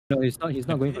No, he's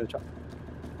not going for the truck.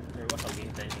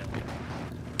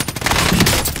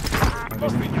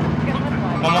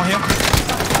 One more here.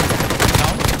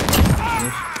 Down.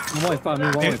 One more in front of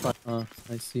me, one more in front.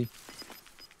 I see.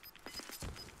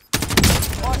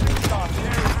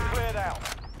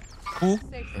 Who?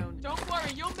 Don't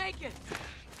worry, you'll make it.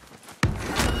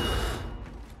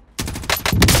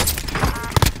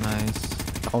 Nice.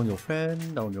 Down your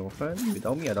friend.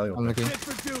 Without me, I down your friend. Okay.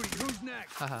 Who's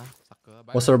next? Haha.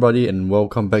 What's up everybody and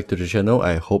welcome back to the channel.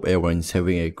 I hope everyone is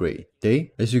having a great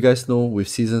day. As you guys know, with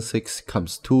season 6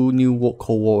 comes 2 new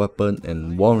Cold War weapons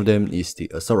and one of them is the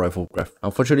assault rifle GRAV.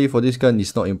 Unfortunately for this gun,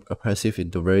 it's not impressive in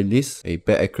the very least, a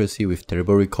bad accuracy with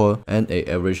terrible recoil and a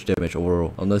average damage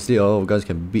overall. Honestly, a lot of guns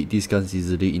can beat these guns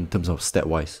easily in terms of stat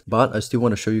wise. But I still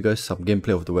want to show you guys some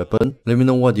gameplay of the weapon. Let me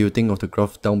know what do you think of the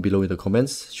GRAV down below in the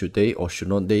comments. Should they or should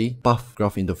not they buff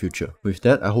GRAV in the future? With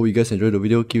that, I hope you guys enjoyed the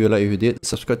video. Give it a like if you did,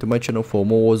 subscribe to my channel for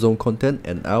more Warzone content,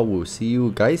 and I will see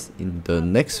you guys in the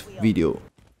next video.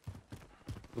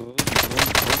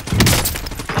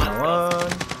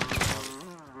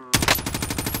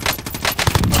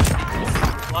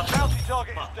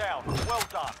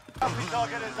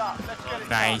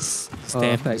 Nice.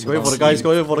 Perfect. Going for the guy,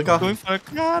 going for the car. Going for a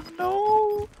car,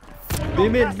 no.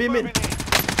 Beam in. Wait.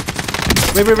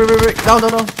 Down.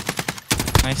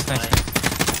 Nice.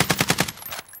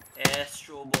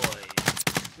 Astro boy.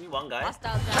 We one guy.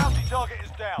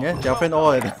 Yeah, their friend all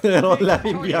left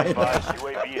him behind.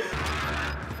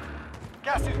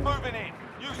 Gas is moving in.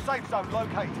 New safe zone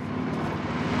located.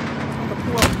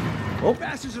 Oh,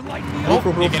 Bastards are lighting me bro, up.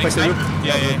 You're getting back to you. sniped?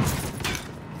 Yeah.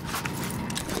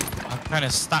 I'm kinda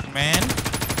stuck, man.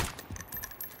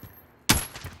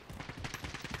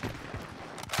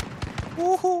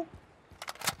 Woohoo!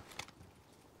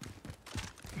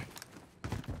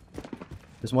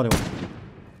 There's more than one.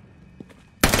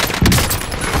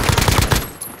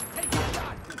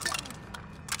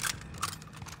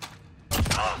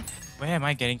 Where am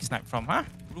I getting sniped from, huh?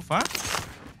 Roof, huh?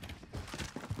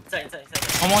 Inside.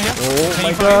 One more here. Oh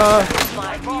my 25. god.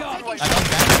 I don't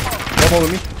get. One more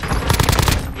with me.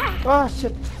 Ah,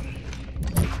 shit.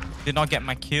 Did not get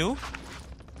my kill.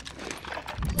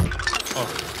 Oh,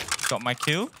 got my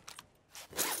kill.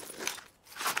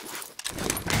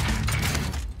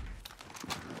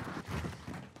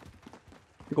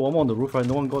 You got one more on the roof, right?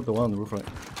 No one got the one on the roof, right?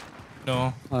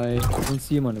 No. I don't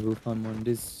see him on the roof. I'm on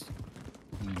this.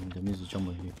 That means you jump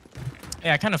over here.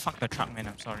 Yeah, I kinda fucked the truck, man.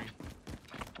 I'm sorry.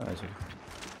 Alright, sorry.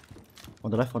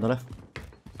 On the left.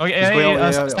 Okay, He's going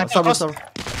out, yeah. Snap Stop. across.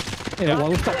 Yeah,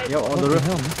 one roof top. Yeah, on What the roof.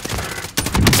 hell, man?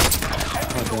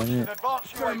 Oh, damn it.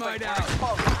 Thermite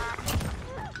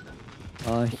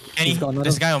out. He's got another.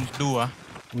 This guy on blue,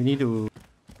 We need to...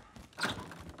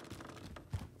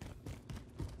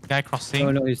 guy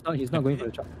crossing. No, he's not going for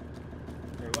the truck.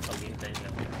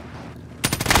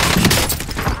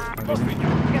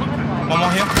 One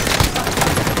more here.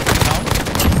 Down.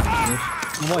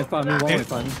 One more in front of me, one more in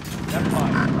front of me.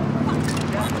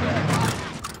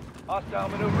 Hostile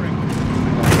maneuvering.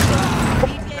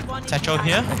 Satchel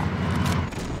here.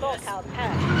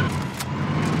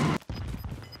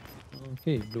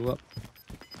 Okay, blew up.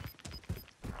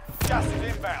 Gas is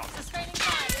inbound.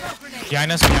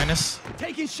 Behind us.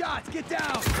 Taking shots. Get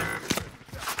down.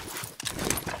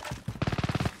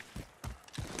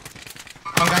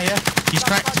 One guy here. He's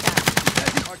cracked.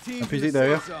 Our team's Physique in the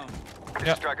there, safe zone.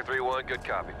 Yep. Striker 3-1, good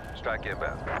copy. Strike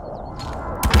inbound.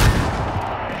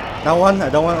 Down one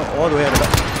all the way at the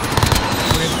back.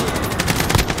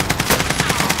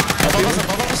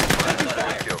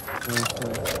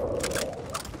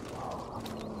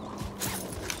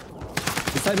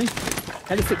 Beside me.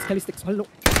 Kelly sticks. Hello.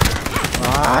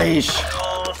 Nice.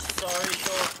 Oh, sorry,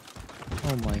 short.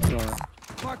 Oh my god.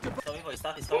 Mark the Coming for his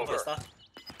stuff, he's coming for his stuff.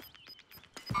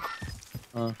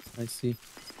 I see.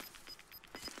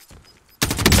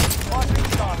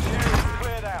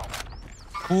 Cleared out.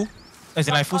 Who? As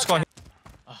in like full squad.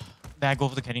 Then I go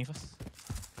for the cannon first.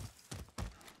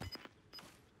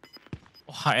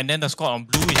 Oh, and then the squad on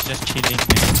blue is just chilling,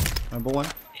 man. Number one.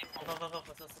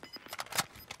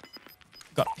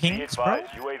 Go. Got pings, bro.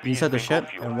 Inside the shed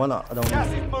and one down.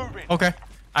 Gas is moving. Okay.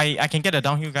 I can get a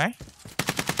downhill guy.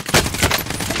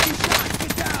 taking shots.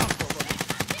 Get down.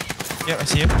 Yep, I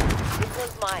see him.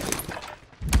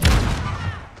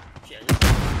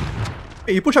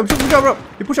 Hey, you push up, bro.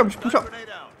 You push up. No. Stay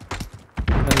down.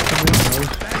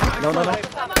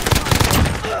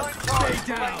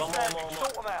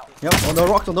 Yep, on the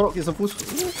rock, it's a full... He's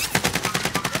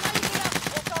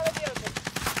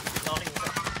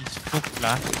fucked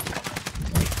lah.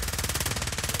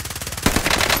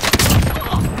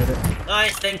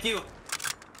 Nice, thank you.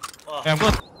 Oh, Yeah, I'm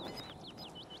good.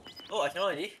 oh, I cannot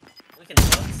already. We can do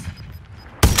this.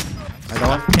 I don't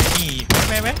want. Kenny,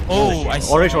 where? Oh, I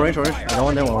see. Orange. I don't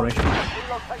want them orange.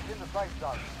 Relocating the safe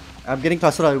zone. I'm getting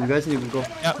clustered out. You guys need to go.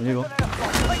 Yeah. You need to go. Take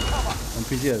cover. I'm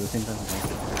busy at the same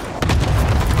time.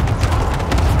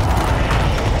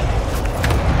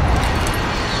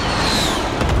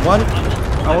 One.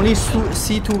 I only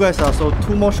see two guys, so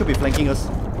two more should be flanking us.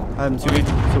 I'm assuming.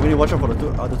 So we need to watch out for the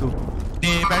other two.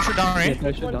 The parachute down, Yeah, right?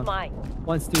 parachute down.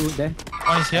 One's still there.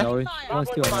 One is here. Orange. One's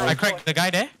still on I orange. cracked the guy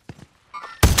there.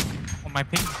 On my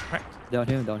ping, cracked. Down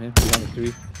here. Down the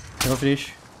 3. Cannot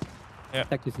finish.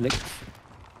 Attack his legs.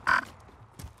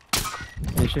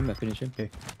 Finish him. Okay.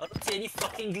 I don't see any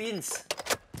fucking gleans.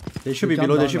 They should be Jump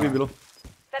below. They down should be now. below.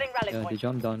 Setting rally Yeah, they point.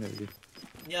 jumped down already.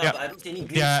 Yeah, Yeah. but I don't see any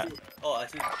gleans. Yeah. Oh, I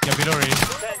see. You're below already.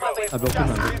 I broke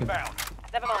him. Inbound.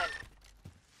 Never mind.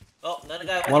 Oh, another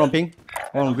guy. One on ping.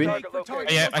 One on green. Target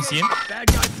located. Yeah, I see him. Bad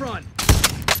guy front.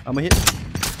 I'm a hit.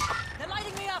 They're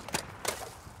lighting me up.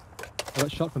 I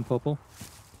got shot from purple.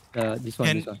 This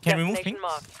one. Can remove ping? Destination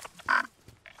marked.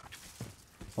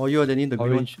 Oh, you are the need the green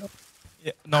one. Orange.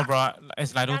 Yeah, no, bro.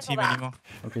 It's like I don't see him anymore.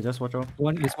 Okay, just watch out.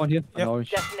 This one here. Yep. An orange.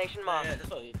 Destination marked. Yeah, that's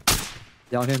what we...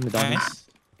 Down here. Down here. Nice.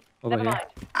 Over Never here.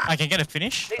 mind. I can get a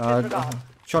finish. Please Uh, disregard.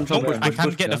 Sean, Nope, push, I push, can't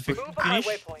push. get the Move for high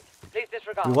finish. waypoint. Please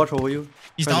disregard. We watch over you.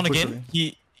 He's Try to down push again.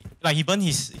 away. He burned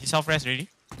his self-rest already.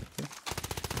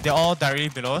 They're all directly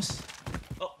below us.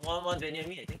 Oh, one very near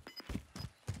me, I think.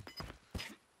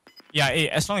 Yeah,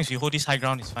 as long as we hold this high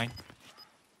ground, it's fine.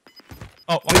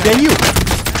 Oh, one Wait, behind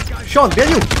you! Sean,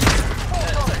 behind you!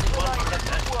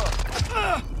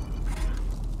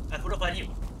 I couldn't find him.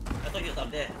 I thought he was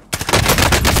up there.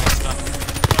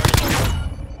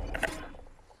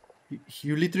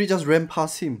 You literally just ran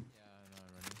past him.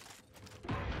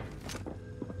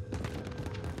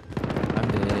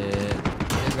 I'm dead.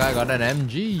 This guy got an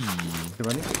MG. You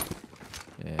running?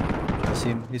 Yeah. I see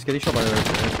him. He's getting shot by the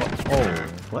spot. Oh.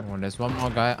 What? Oh, there's one more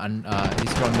guy and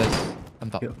he's from this on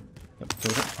top. Here. Yep. So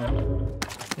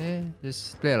that, Yeah,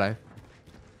 just play alive.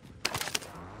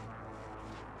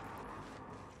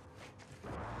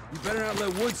 You better not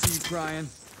let Wood see you crying.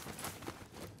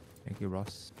 Thank you,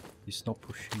 Ross. he's not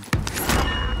pushing.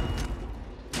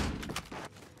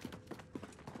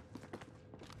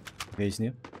 Okay, he's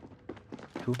near.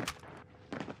 2.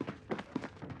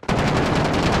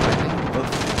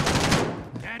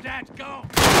 Go.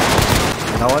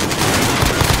 Now one.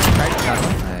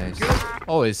 Nice.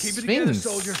 Oh, it's Keep it together, Sphinx.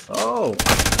 soldier. Oh!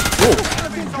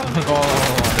 Oh,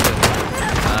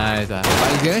 nice. But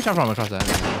he's getting shot from across there.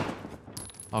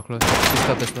 Oh, close.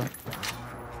 Pistol.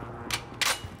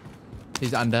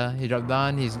 He's under. He dropped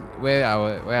down. He's where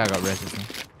I got rest. Just now.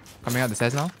 Coming out the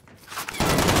stairs now.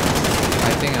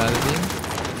 Fighting another team.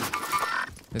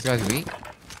 This guy's weak.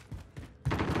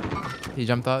 He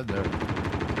jumped out.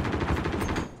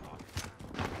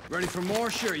 Ready for more?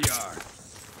 Sure you are.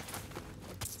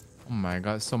 Oh my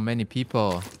god, so many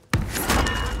people.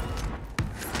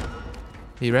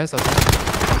 He rests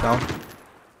outside. Down.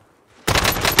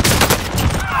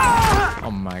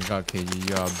 Oh my god, KG,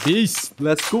 you're a beast.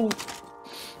 Let's go!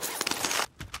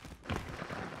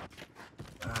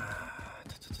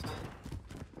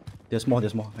 There's more.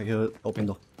 I hear open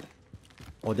door.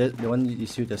 Oh, the one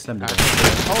is you that slammed the door.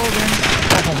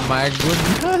 Oh my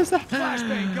goodness.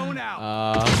 Flashbang going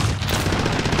out.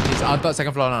 He's on top,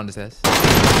 second floor now on the stairs.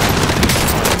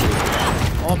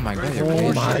 Oh my god, you're Oh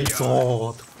crazy. my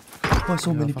God! Why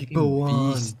so many Fucking people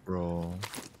want? beast, bro.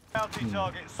 Bounty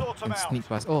target. Sort them And out. sneak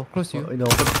past. Oh, close to you. In the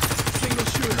open. Single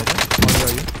shooter. Where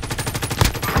are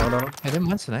you? No. Hit him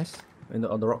once, nice. On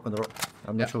the rock.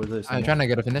 I'm not sure whether it's I'm trying to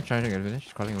get a finish,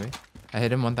 He's crawling away. I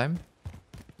hit him one time.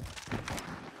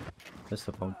 That's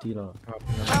the bounty lah.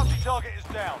 Bounty target is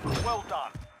down. Well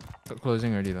done.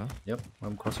 Closing already though. Yep,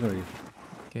 I'm crossing already.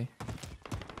 Okay.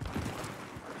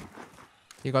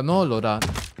 He got no loadout.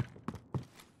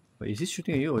 But is he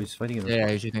shooting at you or is he fighting at us? Yeah,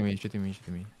 he's shooting me.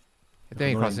 I think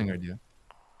he's crossing already though.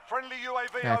 Friendly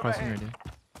UAV Yeah, crossing overhead. already.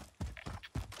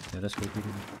 Yeah, let's go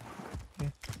quickly.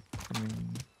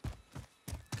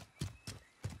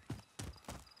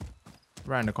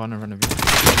 Right in the corner in front of you.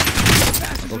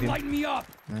 Bastards are Okay. lighting me up.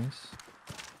 Nice.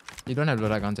 You don't have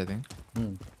loadout guns, I think.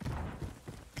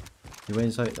 He went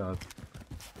inside petrol.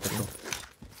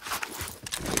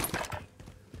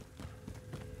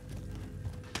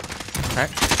 Crack.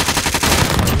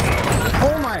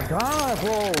 Oh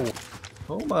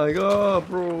my god,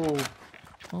 bro!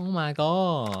 Oh my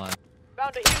god.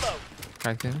 Found a helo.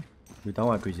 Cracked him. You down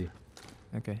one crazy.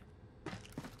 Okay.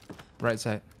 Right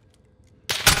side.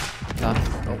 Down.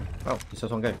 Oh, it's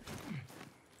just one guy.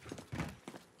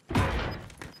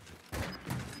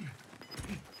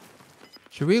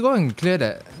 Should we go and clear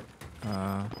that?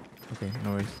 Okay,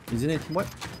 no worries. Isn't it team wipe?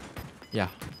 Yeah.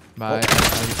 But Go,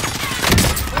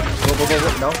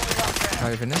 now.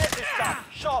 I finish.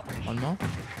 Sharpish. One more.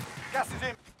 Gas is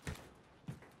in.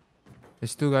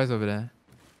 There's 2 guys over there.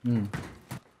 There's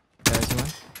one.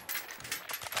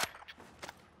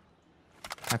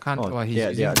 I can't. Oh, he's they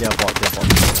using... are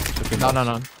bot. Okay,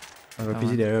 No. I'm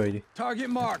busy there already. Target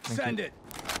marked. Send it.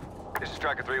 This is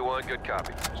Striker 3-1. Good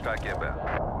copy. Strike inbound.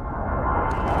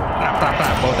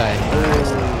 Both die.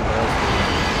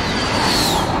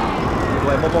 Do I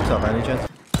have more box by any chance?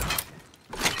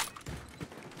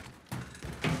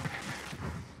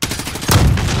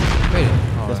 Wait.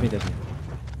 That's me.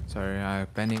 Sorry, I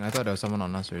panicked. I thought there was someone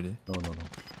on us already. No.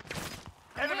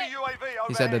 Enemy UAV overhead.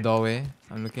 He's at the doorway.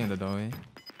 I'm looking at the doorway.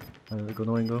 Go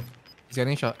no angle. He's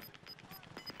getting shot.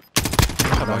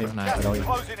 Down him. Nice. Down him.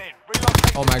 Closing in.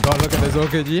 Relocate. Oh my god, look at this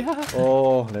OKG.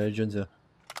 Oh, legends here.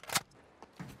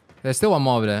 There's still one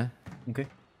more over there. Okay.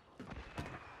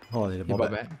 Oh, they He bought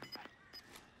bought back. back.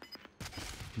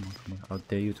 Come on. I'll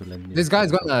dare you to land This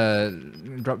guy's gonna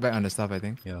drop back on the stuff, I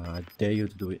think. Yeah, I dare you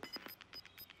to do it.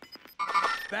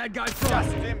 Bad guy Gas front.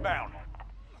 is inbound.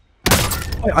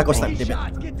 Oh, I got sniped. Damn it.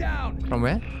 Shots. Get down. From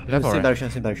where? Left or Same right?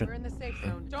 direction. We're in the safe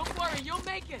zone. Don't worry, you'll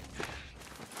make it.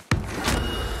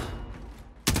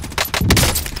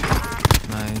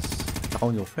 Nice.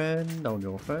 Down your friend.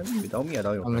 Without me, I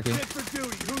down your I'm friend. looking. Fit for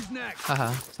duty. Who's next?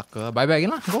 Haha, sucker. Buy back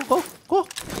again lah. Go.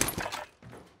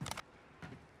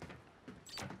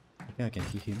 Yeah, I can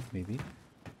see him, maybe.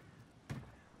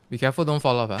 Be careful, don't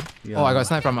fall off, huh? Yeah. Oh, I got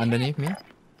sniped from underneath me.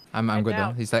 I'm good though.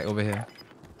 down. He's like over here.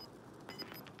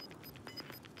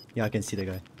 Yeah, I can see the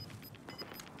guy.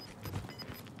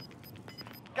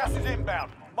 Gas is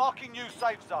inbound. Marking new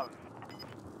safe zone.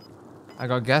 I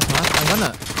got gas mask. I'm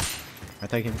gonna. I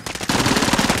take him.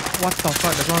 What the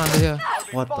fuck? There's one under here.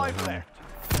 Only What the 5 hell? left.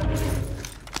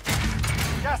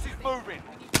 Gas is moving.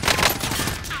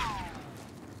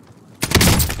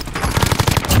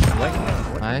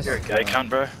 Nice. Gay cunt,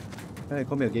 bro. Hey,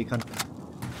 call me a gay cunt.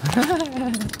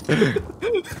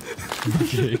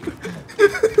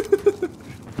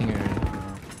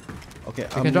 Okay,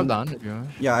 You can drop down if you want.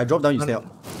 Yeah, I drop down, you stay up.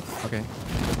 Okay.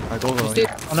 I go You over. stay.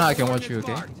 Oh no, I can watch you.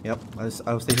 Okay. Yep, I'll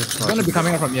stay here. He's gonna be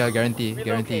coming out from here. Guarantee.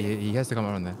 He has to come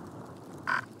out from there.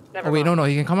 Never Oh wait, mind. no.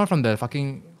 He can come out from the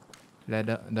fucking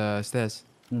ladder, the stairs.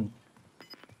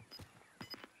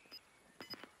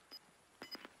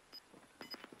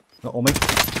 No, oh my.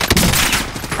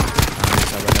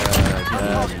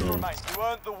 Remain. You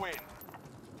earned the win.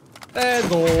 Let's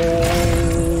go.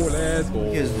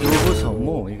 He has over some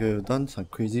more. He could have done some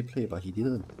crazy play, but he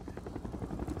didn't.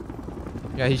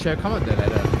 Yeah, he should have come out the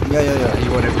ladder. Yeah. He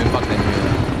would have been fucked anyway.